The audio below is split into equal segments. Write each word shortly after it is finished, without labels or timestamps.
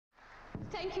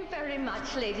Thank you very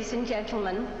much, ladies and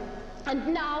gentlemen.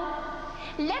 And now,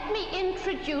 let me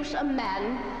introduce a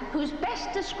man who's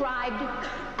best described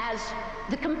as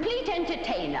the complete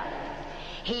entertainer.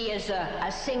 He is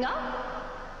a singer,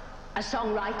 a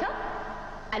songwriter,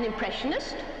 an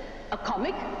impressionist, a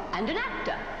comic, and an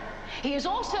actor. He is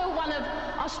also one of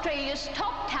Australia's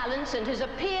top talents and has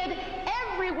appeared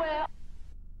everywhere.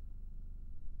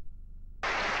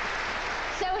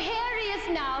 So here he is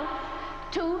now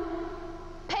to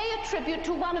pay a tribute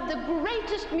to one of the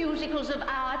greatest musicals of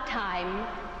our time,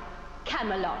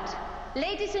 Camelot.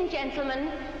 Ladies and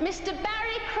gentlemen, Mr.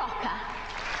 Barry Crocker.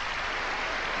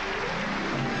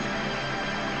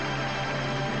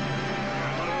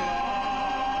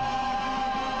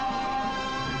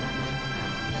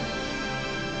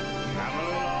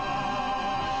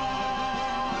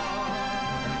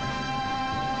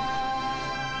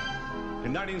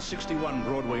 In 1961,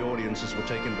 Broadway audiences were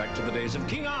taken back to the days of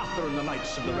King Arthur and the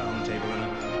Knights of the Round Table in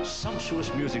a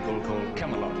sumptuous musical called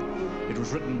Camelot. It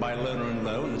was written by Lerner and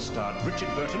Lowe and it starred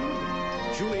Richard Burton,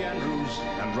 Julie Andrews,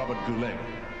 and Robert Goulet.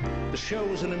 The show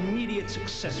was an immediate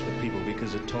success with people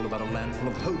because it told about a land full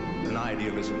of hope and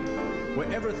idealism, where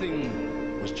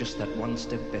everything was just that one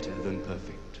step better than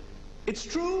perfect. It's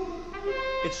true.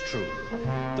 It's true.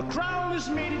 The crown has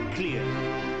made it clear.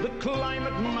 The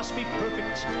climate must be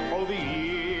perfect all the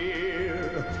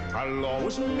year. Our law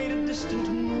was made a distant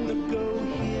moon ago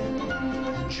here.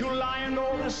 July and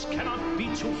August cannot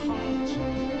be too hot.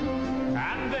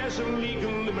 And there's a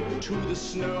legal limit to the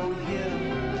snow here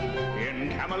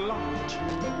in Camelot.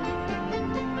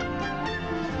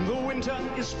 The winter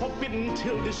is forbidden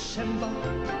till December.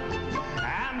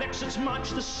 And exits March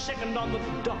the 2nd on the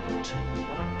dot.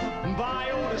 By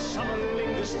order, summer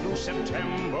lingers through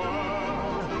September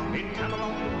in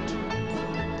Camelot.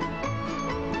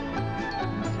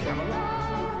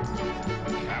 Camelot,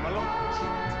 Camelot.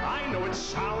 I know it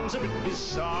sounds a bit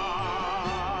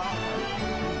bizarre,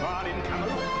 but in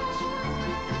Camelot,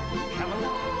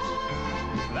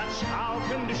 Camelot, that's how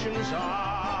conditions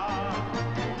are.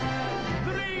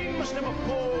 The rain must never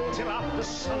fall till after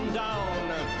sundown.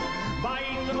 By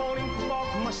 8 the morning fog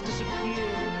must disappear.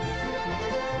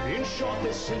 In short,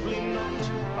 there's simply not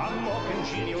a more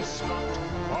congenial spot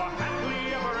for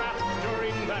happily ever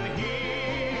aftering than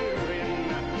here in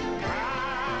Camelot.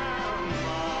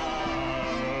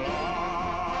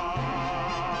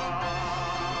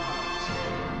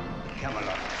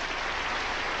 Camelot.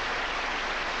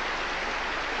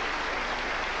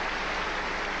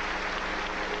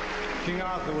 King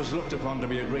Arthur was looked upon to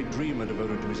be a great dreamer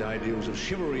devoted to his ideals of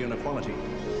chivalry and equality,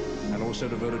 and also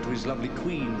devoted to his lovely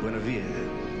queen, Guinevere.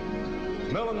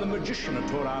 Merlin the magician had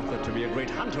taught Arthur to be a great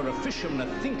hunter, a fisherman,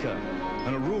 a thinker,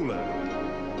 and a ruler.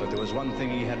 But there was one thing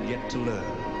he had yet to learn,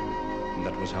 and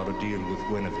that was how to deal with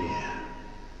Guinevere.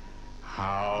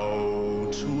 How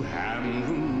to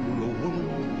handle a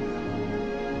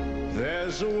woman.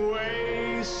 There's a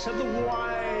way, said the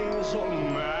wise old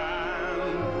man.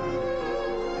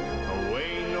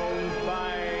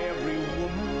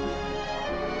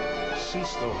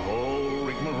 Since the whole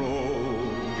rigmarole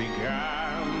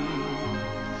began.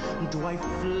 Do I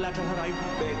flatter her, I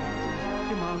beg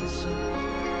him answer?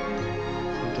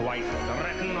 Do I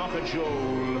threaten or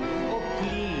cajole or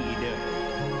plead?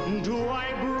 Do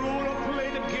I brood or play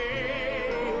the gay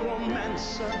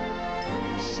romancer?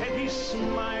 Said he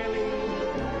smiling,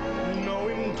 no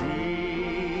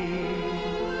indeed.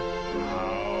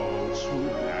 How to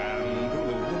handle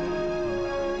a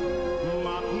woman?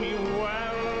 Mark me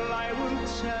well, I will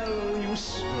tell you,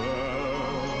 sir,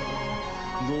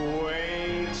 the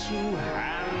way to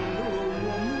handle a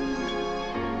woman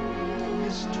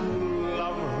is to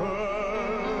love her,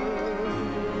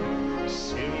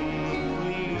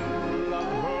 simply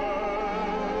love her,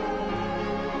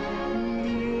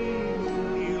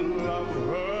 merely love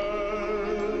her,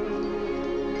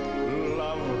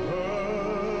 love her,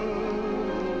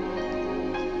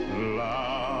 love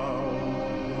her.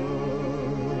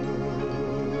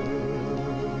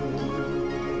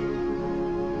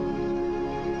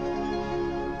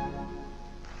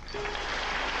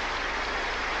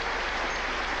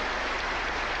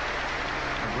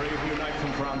 A brave new knight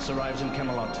from France arrives in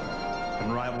Camelot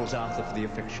and rivals Arthur for the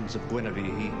affections of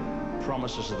Guinevere. He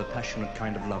promises her the passionate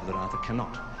kind of love that Arthur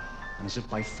cannot, and as if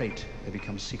by fate they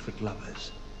become secret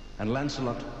lovers. And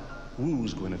Lancelot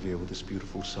woos Guinevere with this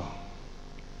beautiful song.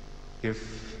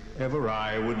 If ever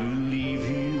I would leave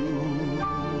you,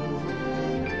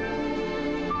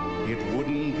 it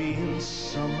wouldn't be in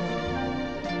summer.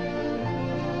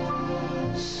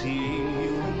 Seeing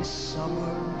you in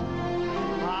summer,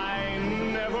 I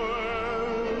never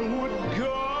would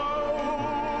go.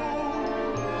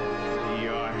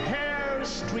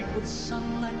 with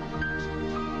sunlight,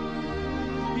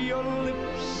 your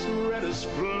lips red as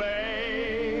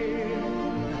flame,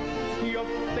 your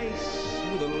face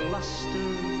with a luster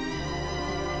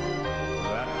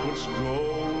that puts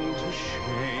gold to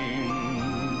shame.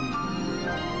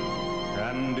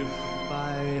 And if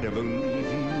I'd ever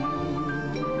leave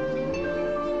you,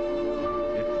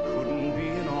 it couldn't be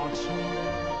in autumn.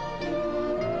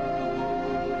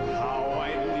 How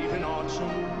I'd leave in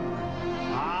autumn,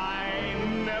 I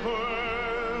never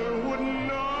would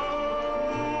know.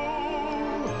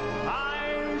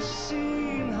 I've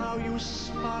seen how you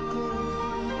sparkle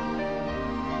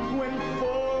when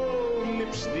fall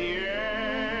nips the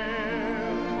air.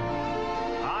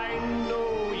 I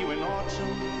know you in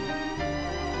autumn,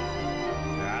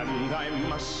 and I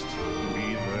must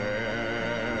be there.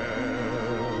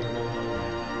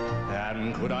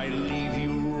 And could I leave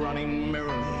you running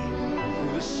merrily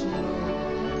through the snow,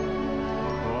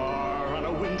 or on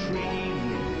a wintry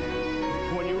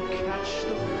evening when you catch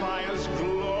the fire's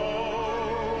glow?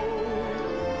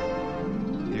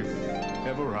 If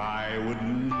ever I would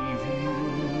leave you,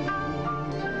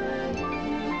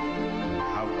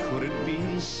 how could it be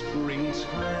in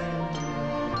springtime,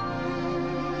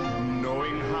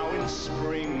 knowing how in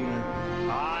spring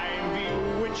I'm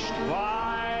bewitched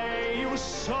by you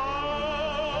so?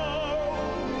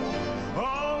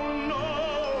 Oh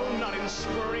no, not in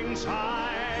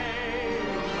springtime,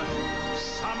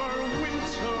 summer,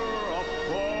 winter, or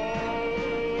fall.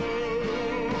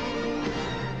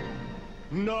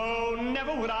 No,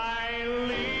 never would I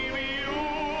leave you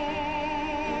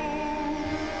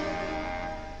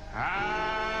at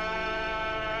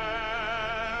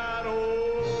all.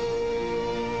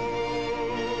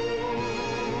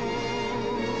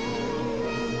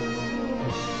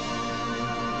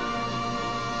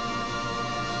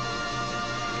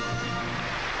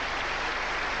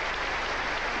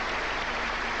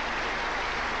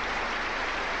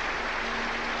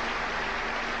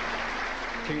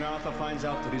 King Arthur finds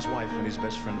out that his wife and his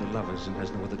best friend are lovers and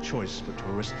has no other choice but to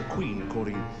arrest the Queen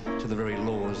according to the very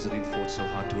laws that he'd fought so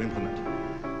hard to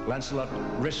implement. Lancelot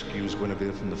rescues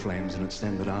Guinevere from the flames, and it's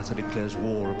then that Arthur declares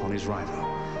war upon his rival.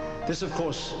 This, of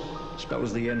course,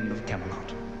 spells the end of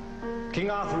Camelot. King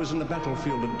Arthur is in the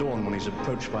battlefield at dawn when he's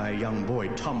approached by a young boy,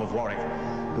 Tom of Warwick,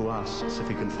 who asks if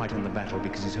he can fight in the battle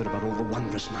because he's heard about all the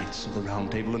wondrous knights of the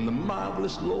Round Table and the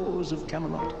marvelous laws of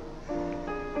Camelot.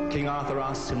 King Arthur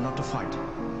asks him not to fight,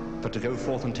 but to go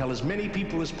forth and tell as many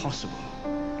people as possible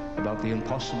about the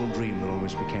impossible dream that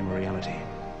almost became a reality.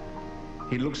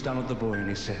 He looks down at the boy and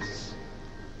he says,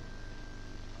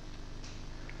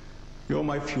 "You're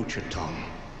my future, Tom.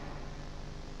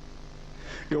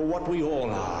 You're what we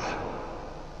all are.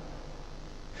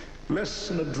 Less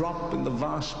than a drop in the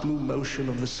vast blue motion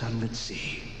of the sunlit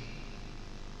sea.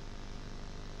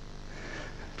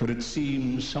 But it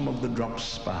seems some of the drops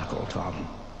sparkle, Tom.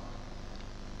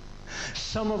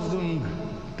 Some of them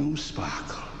do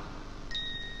sparkle.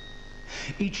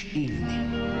 Each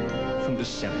evening, from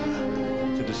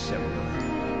December to December,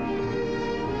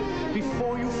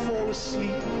 before you fall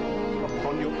asleep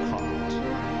upon your cot,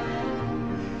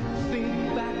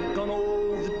 think back on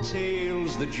all the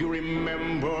tales that you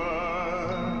remember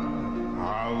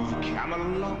of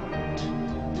Camelot.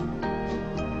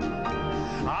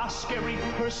 Ask every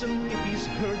person if he's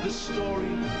heard the story,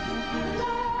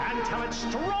 and tell it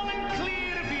strong and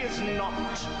clear if he has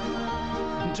not.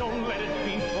 Don't let it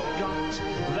be forgot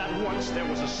that once there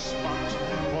was a spot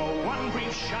for one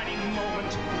brief shining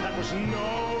moment that was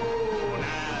known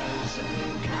as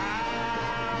Camelot.